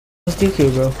Steal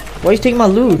kill, bro. Why you taking my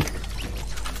loot?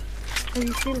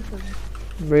 You steal from me.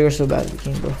 Bro, you're so bad at the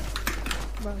game, bro.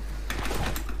 Bro.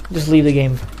 Just leave the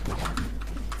game.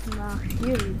 Nah,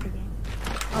 you leave the game.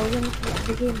 I'll win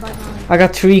the game by now. I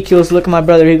got 3 kills. Look at my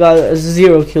brother. He got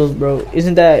 0 kills, bro.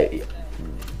 Isn't that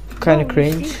kind of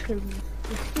cringe? You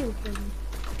steal from me.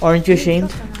 Aren't you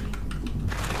ashamed?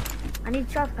 I need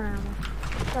shotgun ammo.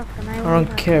 Shotgun, I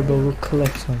don't care, bro. We'll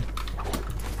collect some.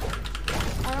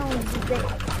 I don't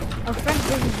know. Our friend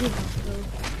didn't give us, bro.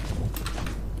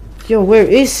 Yo, where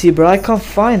is he, bro? I can't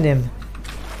find him.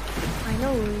 I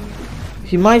know.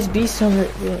 He might be somewhere.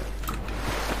 Yeah.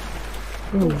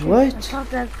 Bro, what? I thought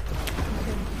that.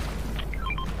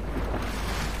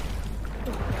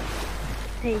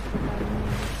 Take it.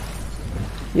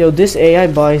 Yo, this AI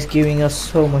bot is giving us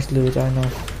so much loot. I know.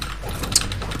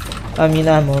 I mean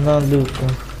ammo, not loot, bro.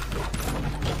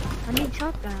 I need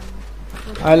shotgun.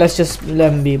 Alright, let's just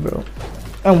let him be, bro.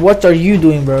 And what are you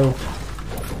doing, bro?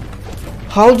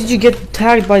 How did you get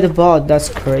tagged by the bot? That's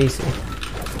crazy.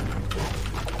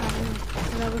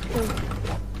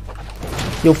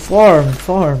 Yo, farm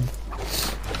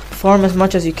as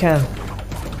much as you can.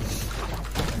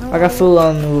 I got full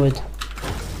on wood.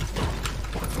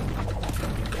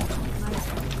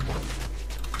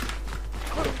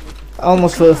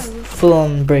 Almost full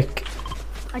on brick.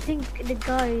 I think the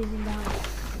guy is in the house.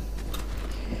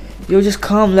 Yo, just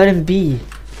come, let him be.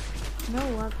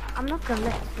 No, I'm not gonna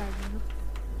let it slide, you know.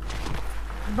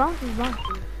 Bounce is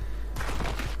bouncy.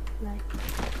 Like.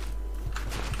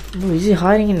 Bro, is he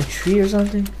hiding in a tree or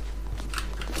something?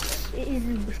 It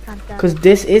isn't bush camp that. Cause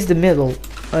this is the middle.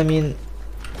 I mean,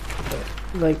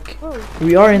 like, Whoa,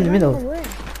 we are in the middle. Where?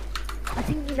 I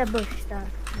think in the bush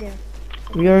there.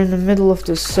 We are in the middle of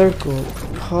the circle.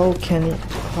 How can he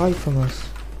hide from us?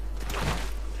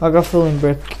 I got full in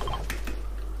brick.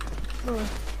 Oh.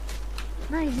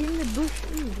 No, he's in the bush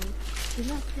either. He's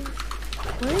not there.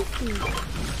 Where is he?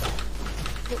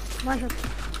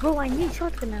 Bro, I need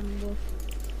shotgun ammo, bro.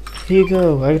 Here you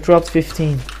go. I dropped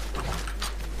 15.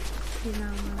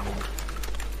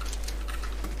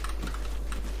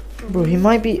 Bro, he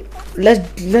might be.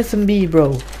 Let him be,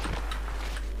 bro. No.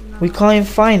 We can't even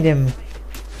find him.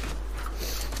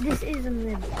 This is a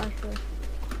mid, I swear.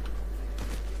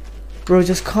 Bro,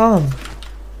 just come.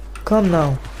 Come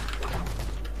now.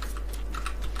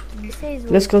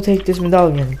 Let's go take this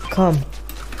medallion. Come.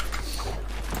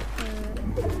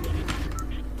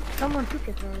 Someone took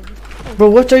it already. Oh. Bro,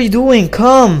 what are you doing?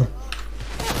 Come.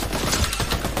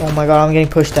 Oh my god, I'm getting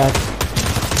pushed at.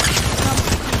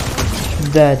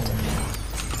 Dead.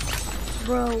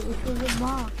 Bro, it was a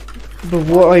mob. Bro,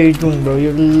 what are you doing, bro?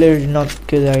 You're literally not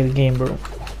good at the game, bro.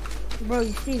 Bro,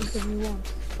 you see because you won.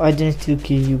 I didn't still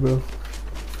kill you, bro.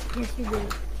 Yes, you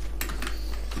did.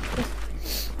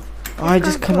 I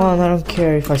just come on. I don't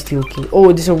care if I still kill.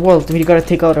 Oh, there's a wall. We gotta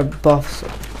take out our buffs.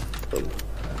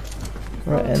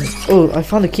 Right, and oh, I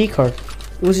found a key card.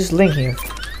 It was just laying here.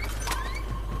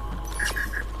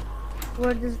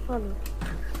 Where does it follow?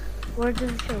 Where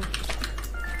does it show?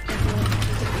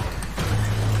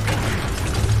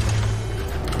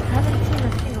 I haven't seen a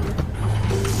thing on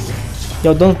it.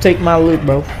 Yo, don't take my loot,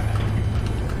 bro.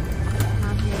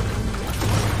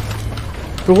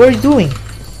 Bro, what are you doing?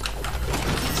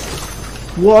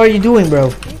 What are you doing,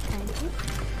 bro?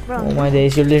 Oh my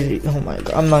days, you're literally. Oh my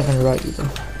god, I'm not gonna write you, bro.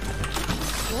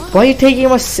 Why are you taking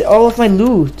all of my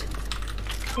loot?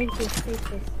 Take this.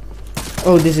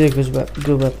 Oh, this is a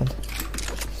good weapon.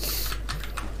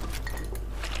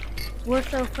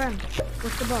 Where's our friend?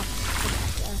 What's the boss?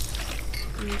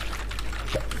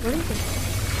 What is it?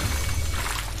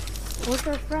 Where's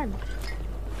our friend?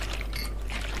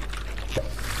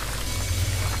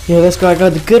 Yo, let's go. I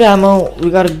got the good ammo. We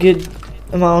got a good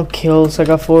amount of kills. I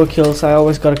got 4 kills. I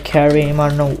always gotta carry him. I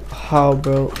don't know how,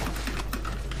 bro.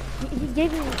 He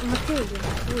gave me material.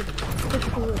 Wood. Stick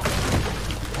to wood.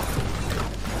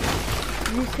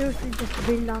 You seriously just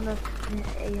build on the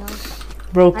AI?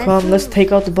 Bro, come. Let's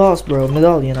take out the boss, bro.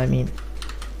 Medallion, I mean.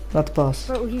 Not the boss.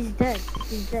 Bro, he's dead.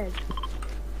 He's dead.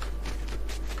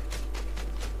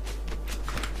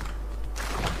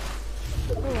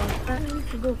 Oh, I need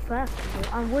to go faster,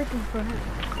 bro. I'm waiting for him.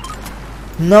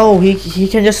 No, he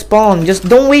can just spawn. Just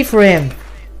don't wait for him.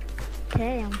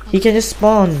 Okay, I'm coming. He can just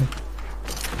spawn.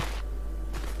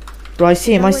 Bro, I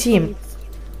see him. I see him.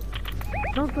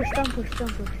 Don't push.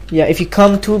 Yeah, if you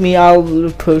come to me,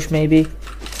 I'll push maybe.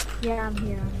 Yeah, I'm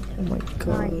here. Oh my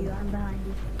god. Behind you. I'm behind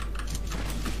you.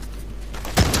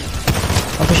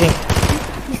 I'm pushing.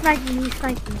 He's sniping. He's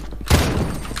sniping.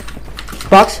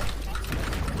 Box?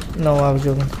 No, I was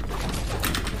joking.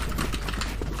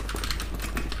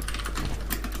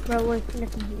 Bro, wait, let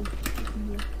me heal.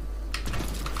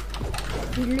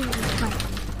 He's leaving fine.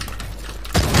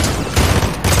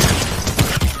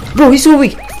 Bro, he's so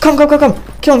weak. Come.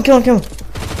 Kill him.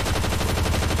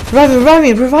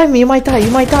 Revive me. You might die.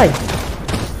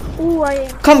 Ooh, I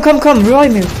am. Come.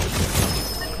 Revive me.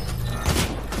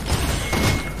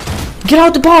 Get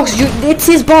out the box. It's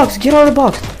his box. Get out of the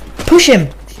box. Push him.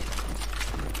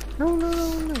 No.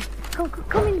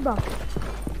 Come in the box.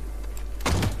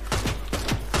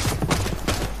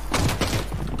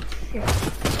 Shit.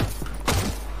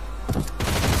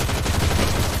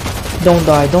 Don't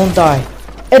die.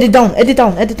 Edit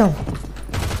down.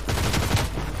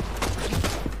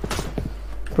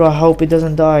 Bro, I hope it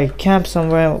doesn't die. Camp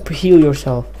somewhere, heal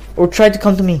yourself. Or try to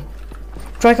come to me.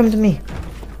 Try coming to me.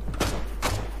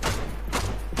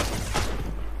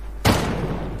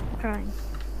 Trying.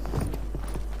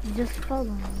 Just follow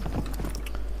me.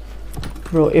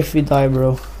 Bro, if we die,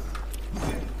 bro.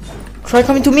 Try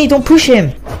coming to me, don't push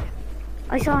him.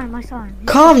 I saw him.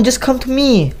 Come, just come to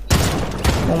me.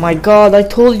 Oh my god, I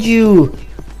told you.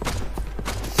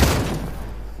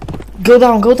 Go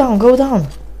down.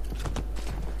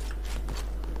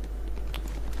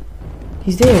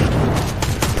 He's there.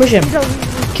 Push him.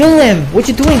 Kill him. What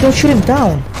you doing? Don't shoot him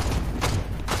down.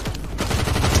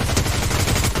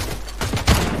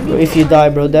 Bro, if you die,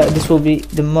 bro, this will be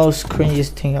the most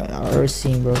cringiest thing I've ever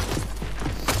seen, bro.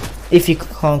 If you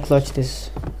can't clutch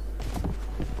this.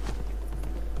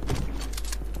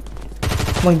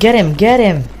 Come on, get him.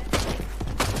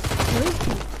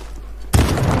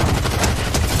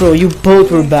 Bro, you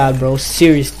both were bad, bro.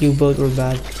 Seriously, you both were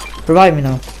bad. Revive me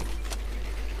now.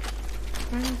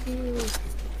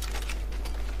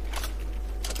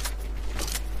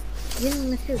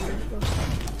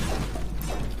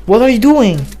 What are you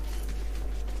doing?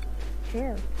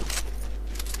 Chill.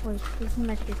 Wait, this is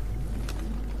it.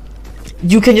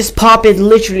 You can just pop it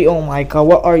literally. Oh my god,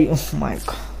 what are you? Oh my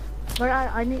god. But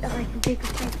I can take a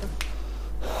sniper.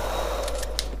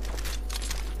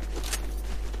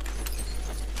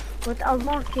 But I'll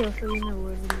mark you so you know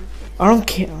where it is. I don't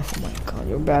care. Oh my god,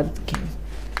 you're bad game.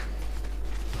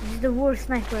 This is the worst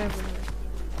sniper ever.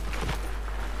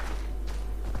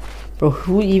 Bro,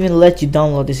 who even let you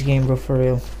download this game, bro, for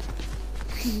real?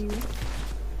 You.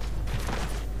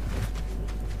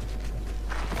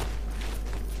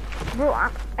 Bro,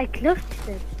 I clutched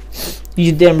it.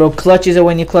 You didn't, bro. Clutch is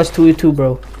when you clutch 2v2,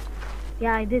 bro.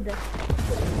 Yeah, I did that.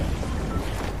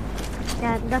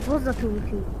 Yeah, that was a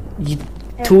 2v2. You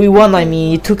 2v1, I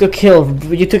mean. You took a kill.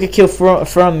 You took a kill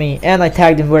from me, and I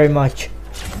tagged him very much.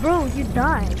 Bro, you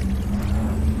died.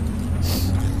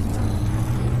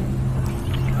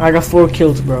 I got 4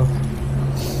 kills, bro.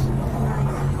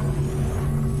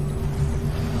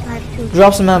 Nice.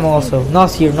 Drop some ammo also.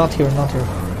 Not here. Go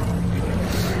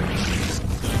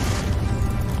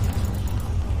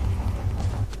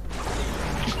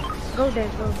there.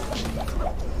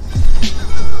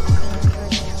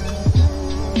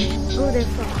 Go there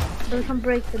first. They can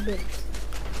break the building.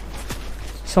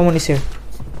 Someone is here.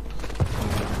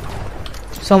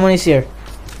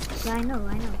 Yeah, I know.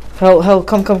 Hell,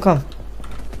 come.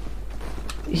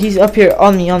 He's up here,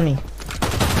 on me.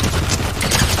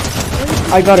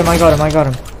 I got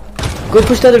him. Go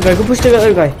push the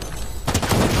other guy.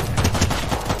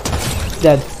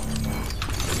 Dead.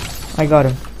 I got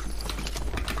him.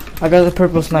 I got the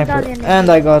purple sniper. And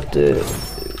I got...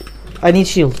 I need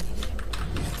shield.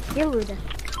 Heal with it.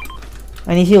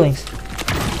 I need healings.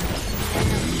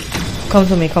 Come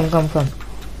to me, come.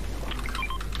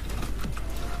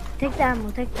 Take the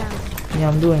ammo. Yeah,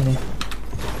 I'm doing it.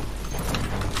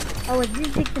 Oh, I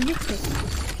didn't take the mixtape.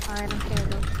 Oh, I don't care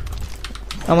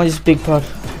though. I'm on this big pot.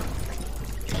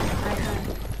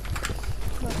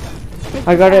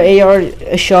 I I got an AR,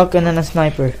 a shotgun, and a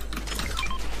sniper.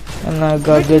 And I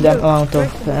got good amount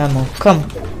of ammo. Come,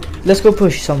 let's go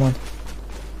push someone.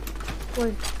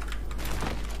 Wait.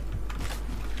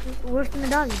 Where's the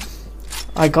medallion?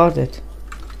 I got it.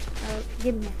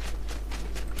 Give me.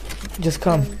 Just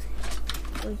come.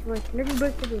 Wait. Let me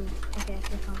break the door. Okay,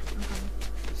 I'm coming.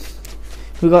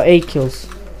 We got 8 kills.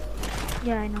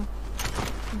 Yeah, I know.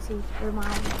 Let's see. Where my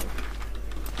ammo is.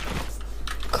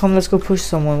 Come, let's go push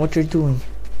someone. What you're doing?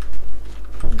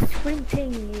 The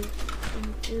sprinting is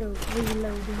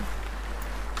reloading.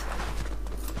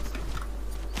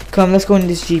 Come, let's go in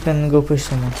this jeep and go push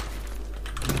someone.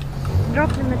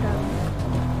 Drop the medallion.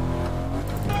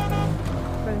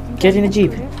 Bro, Get in the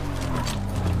jeep.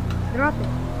 Drop it.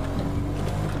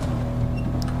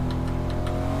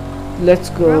 Let's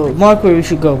go. Mark where we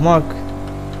should go. Mark.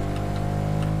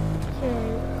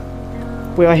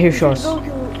 Wait, I hear shots. We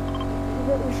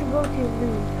should go to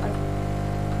Loot.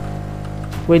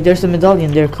 Wait, there's a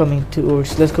medallion. They're coming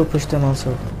towards. Let's go push them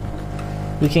also.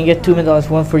 We can get 2 medallions,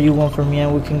 one for you, one for me,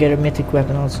 and we can get a mythic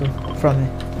weapon also from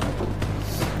it.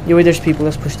 Yeah, wait, there's people.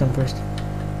 Let's push them first.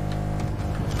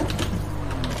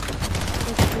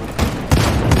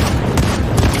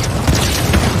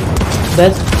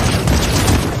 Dead.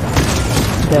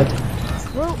 Dead.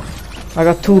 Bro, I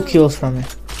got 2 kills from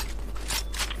it.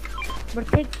 but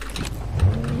take.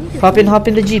 Hop in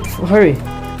the jeep. Hurry.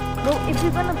 Bro, if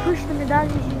you're gonna push the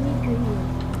medallions, you need to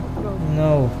heal. Bro.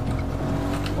 No.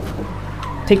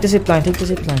 Take the zip line. Take the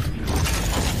zip line.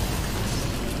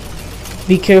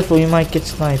 Be careful. You might get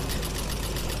sniped.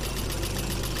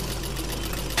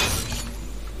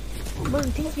 Bro,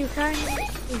 you think you can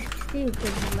steal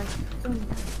things like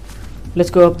Let's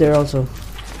go up there also.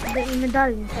 the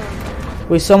medallion, sorry.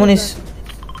 Wait, someone is.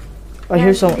 I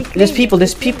hear someone. There's people.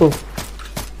 There's people. Wait.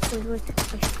 Oh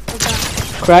god.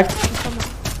 Cracked. Come on.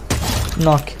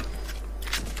 Knock.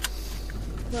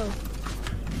 Bro.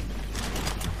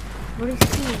 What is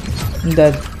he? I'm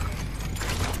dead.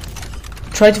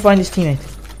 Try to find his teammate.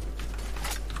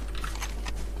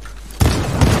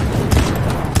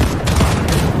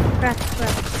 Crack.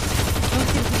 Don't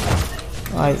shoot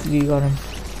me. Alright, we got him.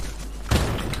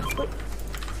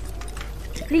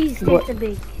 Please take What? the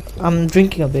big. I'm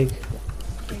drinking a big.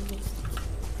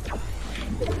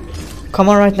 Come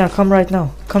on right now. Come right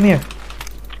now. Come here.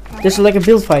 This is like a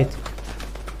build fight.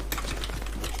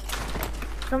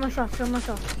 Someone shot.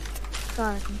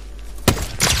 Got me.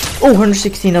 Oh,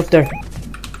 116 up there.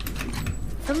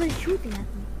 Someone's shooting at me.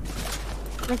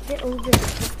 Like they're over there.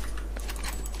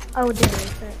 Oh, there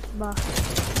is that boss.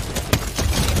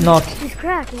 Knock. He's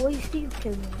cracked. Why you still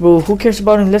kill me? Bro, who cares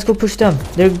about him? Let's go push them.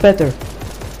 They're better.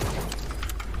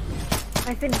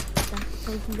 I finished them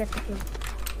so we can get the kill.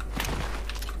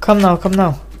 Come now.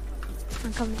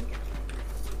 I'm coming.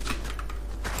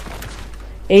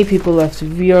 8 people left.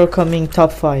 We are coming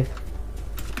top 5.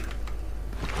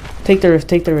 Take the rift.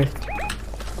 We need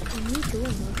to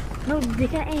win, bro. No, they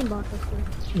can't aim at us.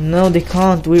 Bro. No, they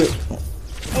can't. We're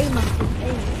Aim at us.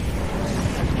 Aim.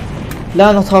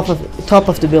 land on top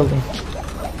of the building.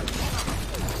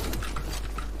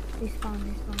 They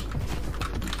spawn.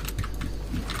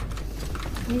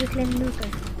 Need to claim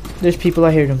Lucas. There's people.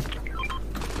 I hear them.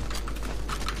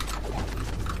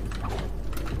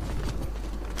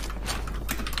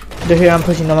 They're here. I'm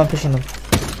pushing them. No, they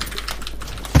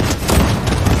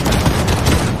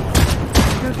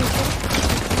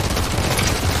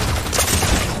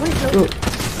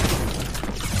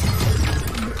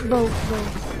Bro,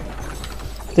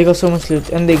 Both. they got so much loot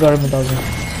and they got a medallion. They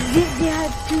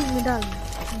had 2 medallions.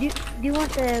 Do you want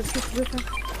the Pit Griffin?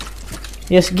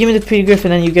 Yes, give me the Pit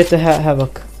Griffin and you get the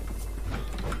Havoc.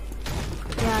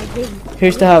 Yeah, I did.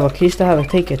 Here's the Havoc.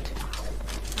 Take it.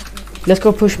 Let's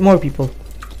go push more people.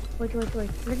 Wait.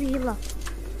 Let me heal up.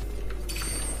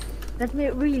 Let me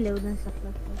reload and stuff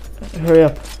like that. Hurry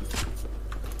up.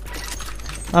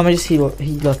 I'ma just heal up.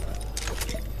 Me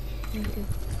too.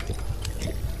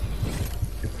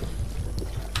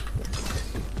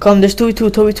 Come, there's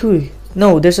 2v2.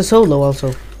 No, there's a solo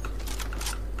also.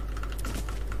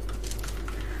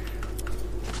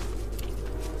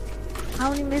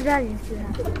 How many medallions do you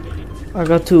have? I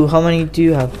got 2. How many do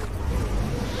you have?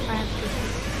 I have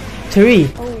 3.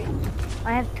 2. Oh wait,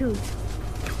 I have 2.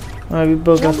 Alright, we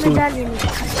both got 2. One medallion is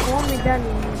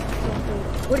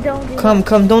we're the only Come,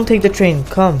 don't take the train.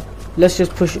 Come. Let's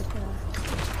just push it.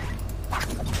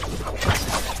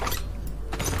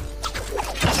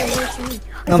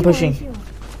 I'm pushing.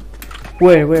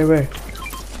 Where?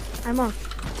 I'm on.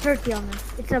 30 on him.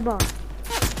 It's a boss.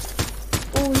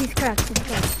 Oh, he's cracked.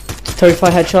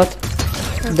 35 headshot.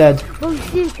 Dead. Bro, you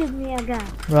still killed me again.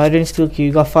 Bro, I didn't still kill you.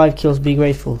 You got 5 kills. Be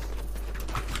grateful.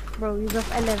 Bro, you got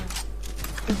 11.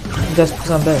 That's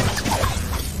because I'm better.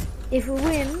 If we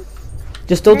win,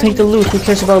 Just don't take the loot. Who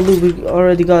cares about loot? We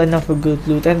already got enough of good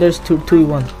loot. And there's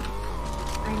 2v1. I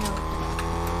know.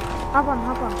 Hop on.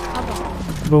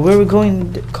 Bro, where are we going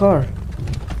in the car?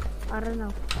 I don't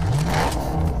know.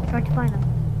 Try to find him.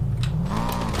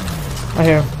 I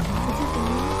hear him. He's shooting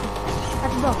me. At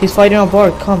the box. He's fighting on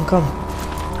Bart. Come.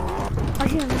 I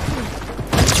see him.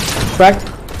 Cracked.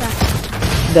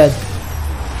 Dead.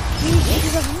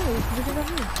 Because of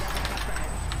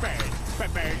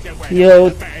me. Yo,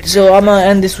 so I'm gonna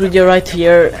end this video right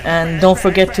here, and don't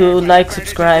forget to like,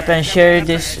 subscribe and share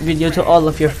this video to all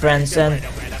of your friends, and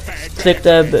click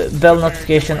the bell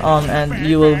notification on and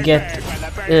you will get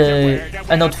a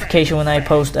notification when I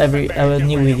post every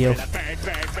new video.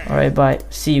 Alright, bye.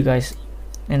 See you guys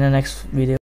in the next video.